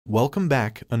Welcome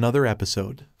back, another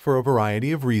episode. For a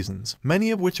variety of reasons,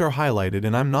 many of which are highlighted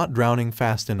in I'm Not Drowning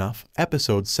Fast Enough,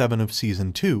 episode 7 of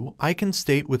season 2, I can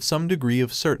state with some degree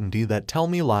of certainty that Tell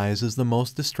Me Lies is the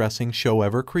most distressing show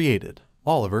ever created.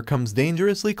 Oliver comes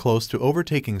dangerously close to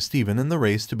overtaking Steven in the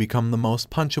race to become the most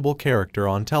punchable character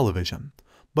on television.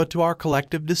 But to our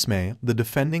collective dismay, the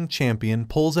defending champion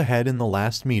pulls ahead in the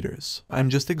last meters. I'm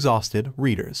just exhausted,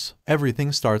 readers.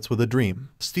 Everything starts with a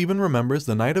dream. Steven remembers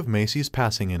the night of Macy's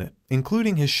passing in it,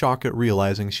 including his shock at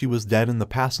realizing she was dead in the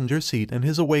passenger seat and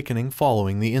his awakening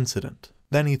following the incident.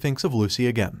 Then he thinks of Lucy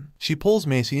again. She pulls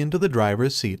Macy into the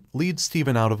driver's seat, leads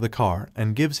Steven out of the car,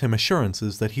 and gives him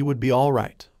assurances that he would be all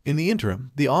right. In the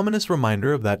interim, the ominous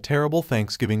reminder of that terrible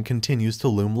Thanksgiving continues to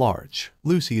loom large.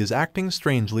 Lucy is acting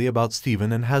strangely about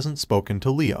Steven and hasn't spoken to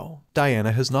Leo.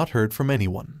 Diana has not heard from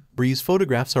anyone. Bree's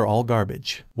photographs are all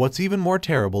garbage. What's even more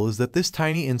terrible is that this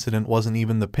tiny incident wasn't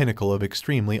even the pinnacle of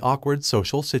extremely awkward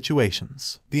social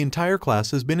situations. The entire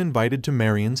class has been invited to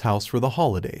Marion's house for the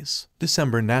holidays.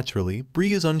 December naturally,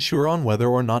 Bree is unsure on whether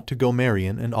or not to go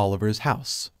Marion and Oliver's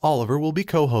house. Oliver will be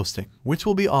co-hosting, which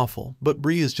will be awful, but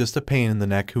Bree is just a pain in the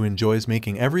neck who enjoys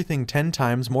making everything 10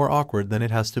 times more awkward than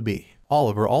it has to be.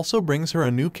 Oliver also brings her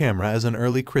a new camera as an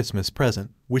early Christmas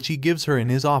present, which he gives her in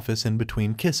his office in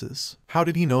between kisses. How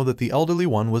did he know that the elderly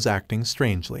one was acting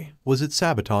strangely? Was it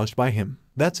sabotaged by him?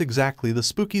 That's exactly the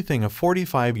spooky thing a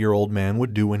 45-year-old man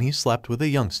would do when he slept with a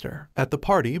youngster. At the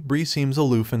party, Bree seems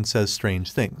aloof and says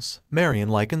strange things. Marion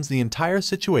likens the entire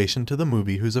situation to the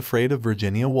movie Who's Afraid of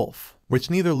Virginia Woolf, which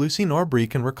neither Lucy nor Bree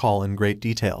can recall in great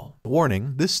detail.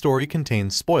 Warning, this story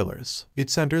contains spoilers. It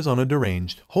centers on a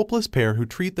deranged, hopeless pair who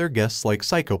treat their guests like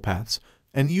psychopaths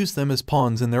and use them as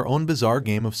pawns in their own bizarre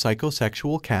game of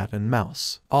psychosexual cat and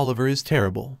mouse. Oliver is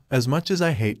terrible. As much as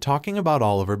I hate talking about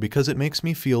Oliver because it makes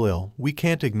me feel ill, we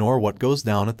can't ignore what goes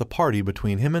down at the party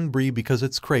between him and Bree because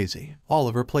it's crazy.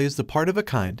 Oliver plays the part of a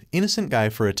kind, innocent guy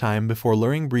for a time before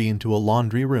luring Bree into a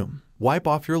laundry room. "Wipe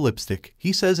off your lipstick,"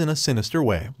 he says in a sinister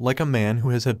way, like a man who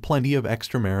has had plenty of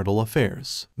extramarital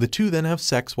affairs. The two then have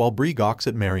sex while Bree gawks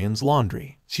at Marion's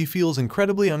laundry. She feels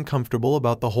incredibly uncomfortable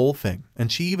about the whole thing,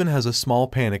 and she even has a small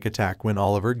panic attack when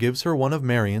Oliver gives her one of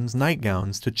Marion's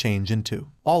nightgowns to change into.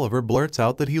 Oliver blurts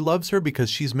out that he loves her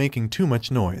because she's making too much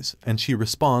noise, and she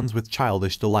responds with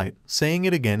childish delight, saying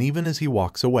it again even as he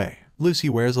walks away. Lucy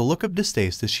wears a look of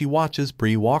distaste as she watches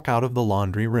Bree walk out of the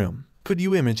laundry room. Could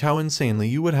you imagine how insanely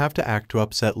you would have to act to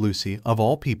upset Lucy, of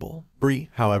all people? Bree,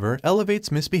 however,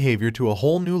 elevates misbehavior to a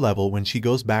whole new level when she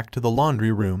goes back to the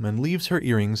laundry room and leaves her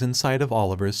earrings inside of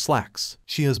Oliver's slacks.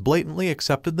 She has blatantly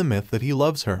accepted the myth that he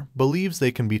loves her, believes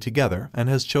they can be together, and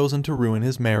has chosen to ruin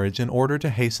his marriage in order to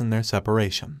hasten their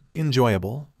separation.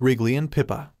 Enjoyable. Wrigley and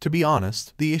Pippa. To be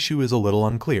honest, the issue is a little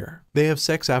unclear. They have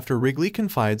sex after Wrigley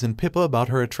confides in Pippa about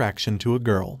her attraction to a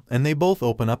girl, and they both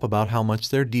open up about how much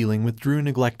they're dealing with Drew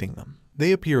neglecting them.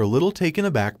 They appear a little taken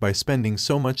aback by spending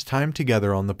so much time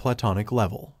together on the platonic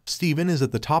level. Steven is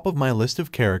at the top of my list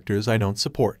of characters I don't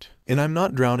support. And I'm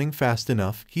Not Drowning Fast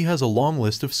Enough, he has a long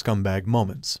list of scumbag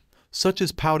moments, such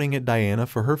as pouting at Diana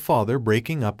for her father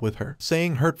breaking up with her,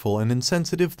 saying hurtful and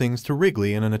insensitive things to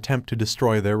Wrigley in an attempt to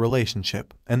destroy their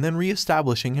relationship, and then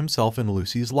re-establishing himself in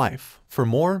Lucy's life. For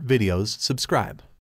more videos, subscribe.